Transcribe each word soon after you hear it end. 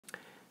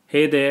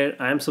Hey there,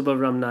 I'm Subhav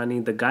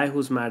Ramnani, the guy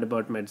who's mad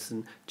about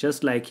medicine,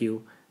 just like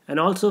you, and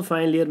also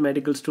final year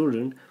medical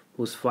student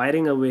who's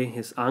firing away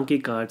his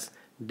Anki cards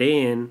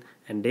day in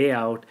and day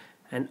out,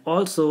 and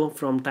also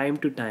from time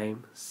to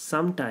time,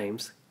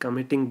 sometimes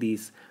committing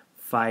these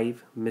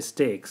 5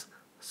 mistakes.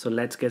 So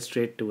let's get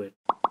straight to it.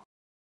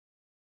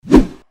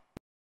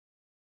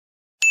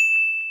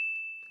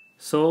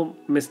 So,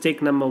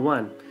 mistake number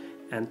one,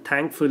 and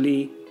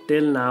thankfully,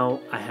 till now,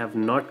 I have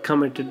not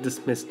committed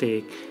this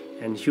mistake,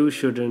 and you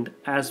shouldn't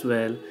as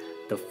well.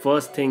 The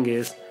first thing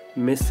is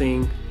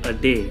missing a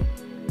day.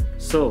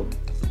 So,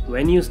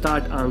 when you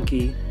start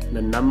Anki,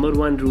 the number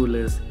one rule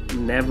is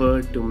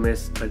never to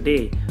miss a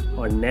day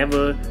or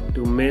never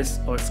to miss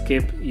or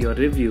skip your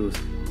reviews.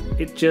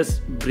 It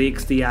just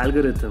breaks the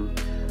algorithm.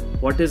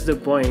 What is the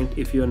point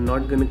if you're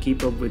not going to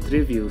keep up with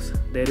reviews?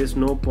 There is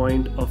no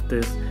point of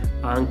this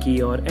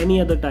Anki or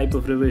any other type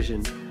of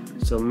revision.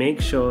 So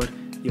make sure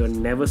you're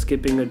never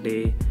skipping a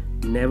day,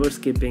 never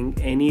skipping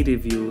any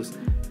reviews,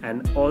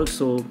 and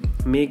also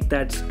make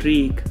that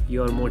streak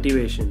your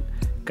motivation.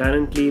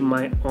 Currently,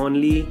 my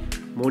only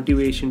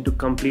motivation to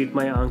complete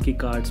my Anki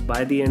cards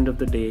by the end of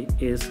the day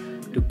is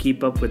to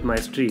keep up with my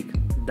streak.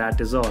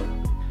 That is all.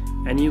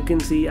 And you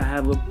can see I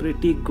have a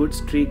pretty good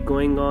streak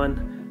going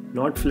on.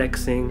 Not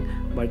flexing,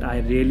 but I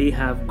really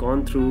have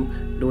gone through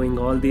doing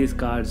all these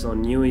cards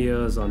on New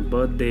Year's, on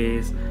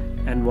birthdays,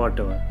 and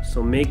whatever.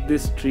 So make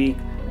this streak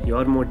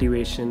your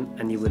motivation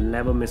and you will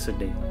never miss a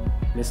day.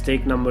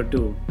 Mistake number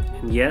two,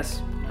 and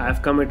yes,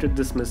 I've committed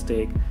this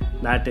mistake,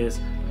 that is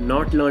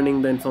not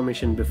learning the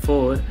information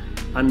before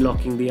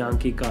unlocking the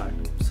Anki card.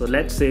 So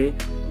let's say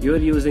you're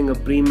using a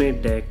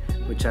pre-made deck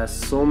which has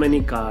so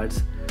many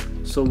cards.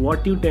 So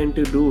what you tend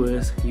to do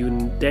is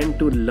you tend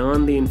to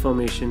learn the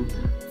information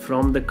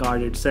from the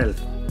card itself.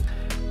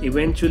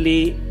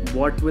 Eventually,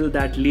 what will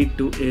that lead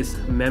to is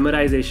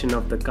memorization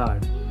of the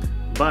card.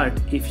 But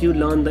if you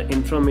learn the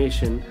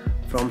information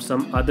from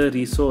some other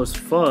resource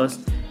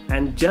first,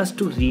 and just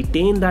to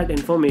retain that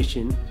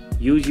information,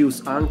 you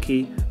use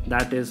Anki,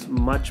 that is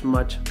much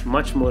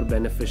more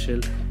beneficial.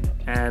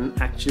 And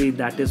actually,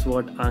 that is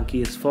what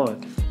Anki is for.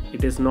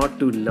 It is not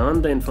to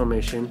learn the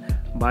information,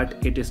 but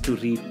it is to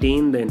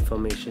retain the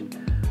information.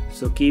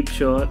 So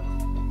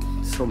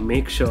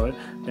make sure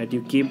that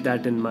you keep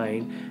that in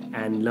mind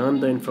and learn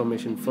the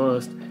information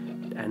first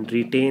and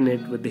retain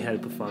it with the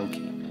help of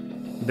Anki.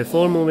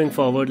 Before moving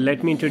forward,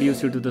 let me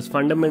introduce you to this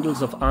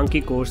Fundamentals of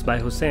Anki course by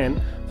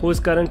Hussein, who is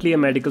currently a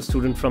medical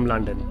student from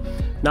London.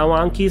 Now,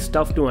 Anki is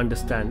tough to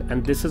understand,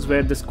 and this is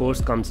where this course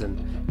comes in.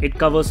 It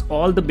covers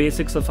all the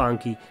basics of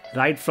Anki,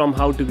 right from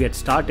how to get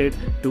started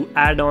to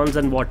add-ons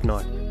and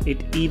whatnot.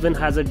 It even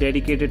has a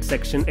dedicated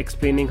section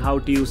explaining how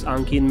to use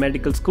Anki in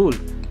medical school.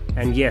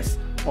 And yes,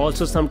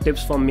 also some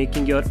tips for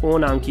making your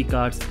own Anki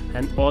cards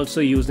and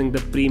also using the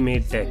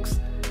pre-made decks.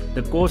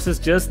 The course is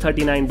just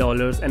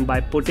 $39, and by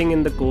putting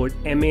in the code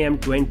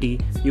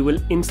MAM20, you will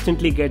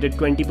instantly get a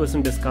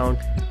 20% discount.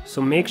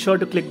 So make sure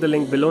to click the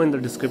link below in the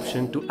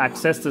description to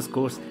access this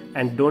course,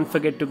 and don't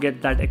forget to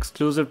get that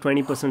exclusive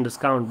 20%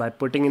 discount by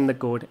putting in the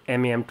code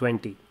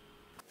MAM20.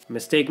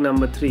 Mistake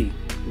number 3,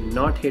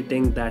 not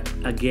hitting that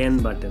again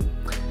button.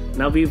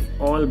 Now we've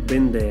all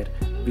been there.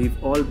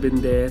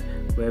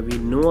 Where we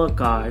know a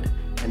card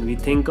and we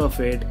think of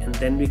it and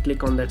then we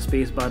click on that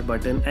spacebar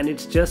button and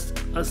it's just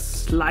a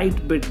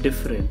slight bit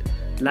different.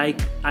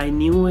 Like I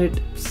knew it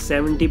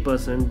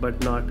 70%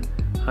 but not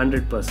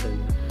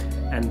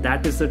 100%. And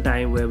that is the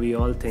time where we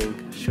all think,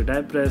 should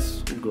I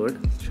press good?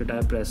 Should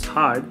I press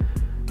hard?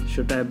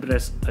 Should I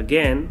press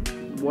again?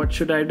 What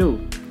should I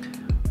do?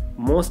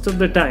 Most of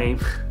the time,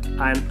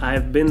 and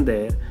I've been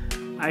there,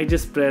 I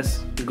just press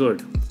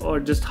good or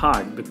just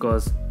hard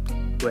because,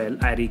 well,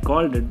 I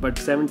recalled it, but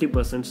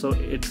 70%, so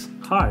it's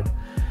hard.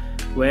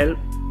 Well,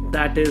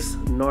 that is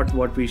not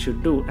what we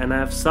should do, and I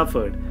have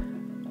suffered.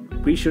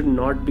 We should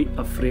not be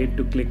afraid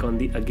to click on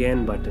the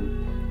again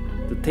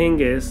button. The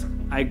thing is,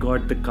 I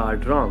got the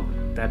card wrong.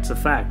 That's a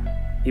fact.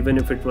 Even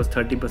if it was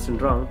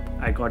 30% wrong,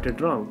 I got it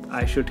wrong.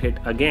 I should hit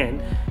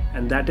again,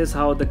 and that is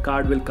how the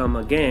card will come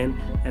again,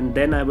 and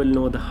then I will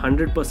know the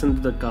 100%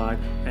 of the card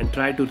and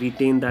try to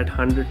retain that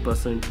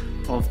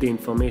 100% of the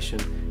information.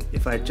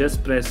 If I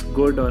just press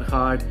good or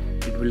hard,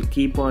 it will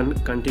keep on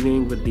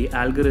continuing with the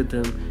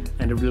algorithm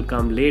and it will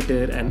come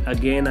later, and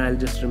again I'll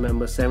just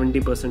remember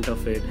 70%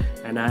 of it,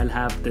 and I'll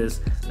have this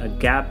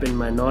gap in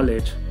my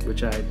knowledge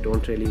which I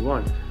don't really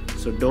want.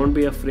 So don't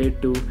be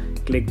afraid to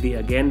click the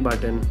again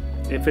button.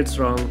 If it's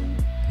wrong,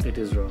 it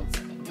is wrong.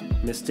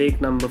 Mistake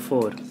number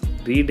 4,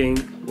 reading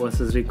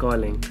versus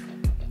recalling.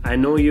 I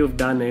know you've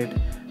done it,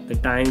 the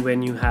time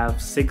when you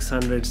have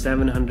 600,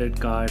 700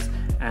 cards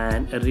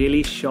and a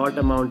really short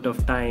amount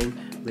of time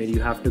where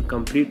you have to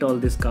complete all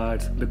these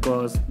cards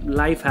because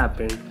life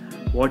happened.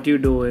 What you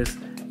do is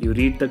you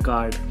read the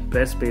card,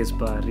 press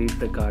spacebar, read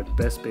the card,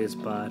 press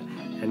spacebar,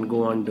 and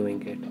go on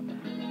doing it.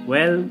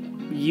 Well,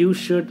 you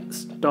should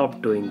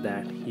stop doing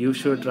that. You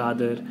should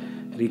rather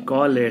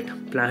recall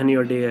it, plan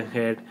your day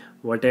ahead,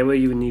 whatever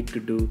you need to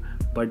do,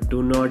 but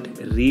do not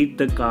read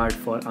the card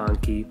for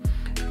Anki.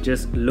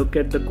 Just look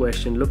at the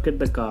question, look at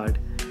the card,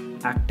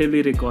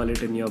 actively recall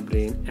it in your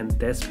brain, and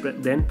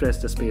then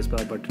press the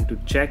spacebar button to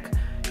check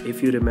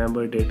if you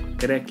remembered it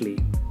correctly.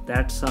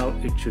 That's how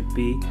it should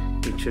be.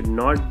 It should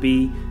not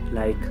be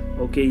like,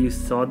 okay, you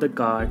saw the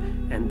card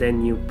and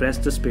then you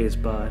pressed the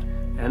spacebar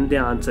and the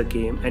answer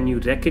came and you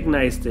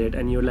recognized it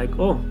and you're like,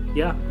 oh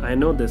yeah, I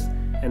know this,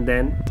 and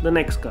then the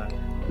next card.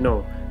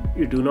 No,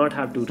 you do not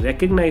have to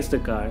recognize the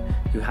card,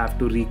 you have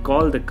to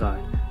recall the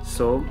card.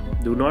 So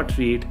do not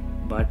read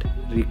but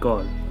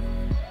recall.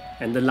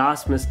 And the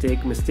last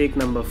mistake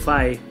number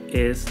 5,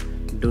 is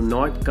do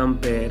not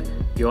compare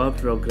your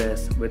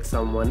progress with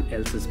someone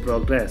else's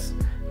progress.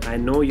 I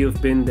know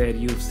you've been there,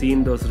 you've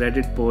seen those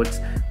Reddit posts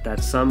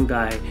that some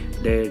guy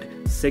did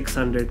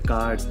 600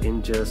 cards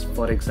in just,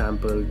 for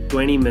example,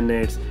 20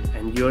 minutes,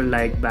 and you're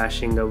like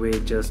bashing away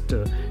just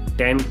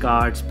 10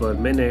 cards per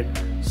minute.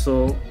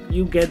 So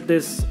you get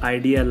this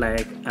idea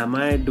like, am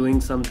I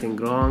doing something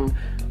wrong?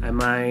 Am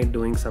I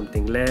doing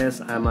something less?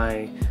 Am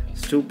I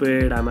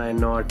stupid? Am I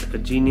not a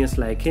genius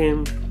like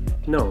him?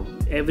 No,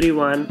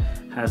 everyone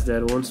has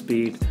their own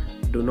speed.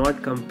 Do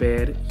not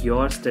compare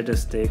your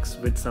statistics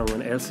with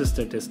someone else's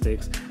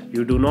statistics.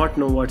 You do not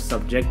know what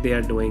subject they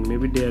are doing.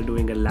 Maybe they are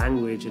doing a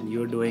language and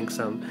you're doing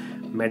some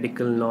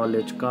medical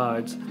knowledge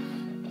cards.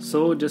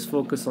 So just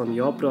focus on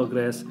your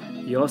progress,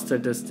 your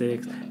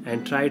statistics,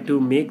 and try to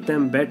make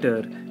them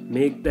better.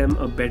 Make them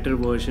a better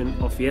version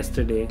of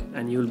yesterday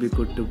and you'll be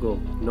good to go.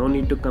 No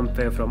need to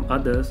compare from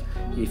others.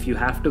 If you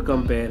have to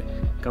compare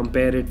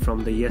it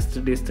from the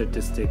yesterday's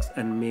statistics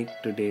and make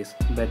today's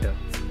better.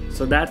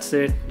 So that's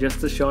it,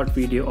 just a short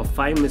video of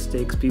 5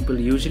 mistakes people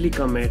usually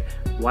commit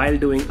while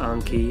doing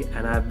Anki,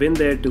 and I've been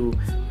there too.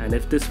 And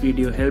if this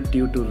video helped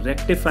you to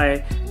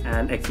rectify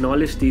and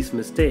acknowledge these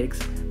mistakes,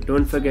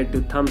 don't forget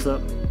to thumbs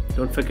up,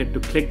 don't forget to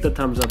click the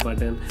thumbs up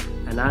button,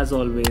 and as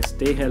always,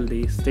 stay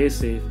healthy, stay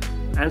safe,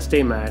 and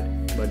stay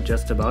mad, but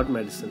just about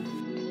medicine.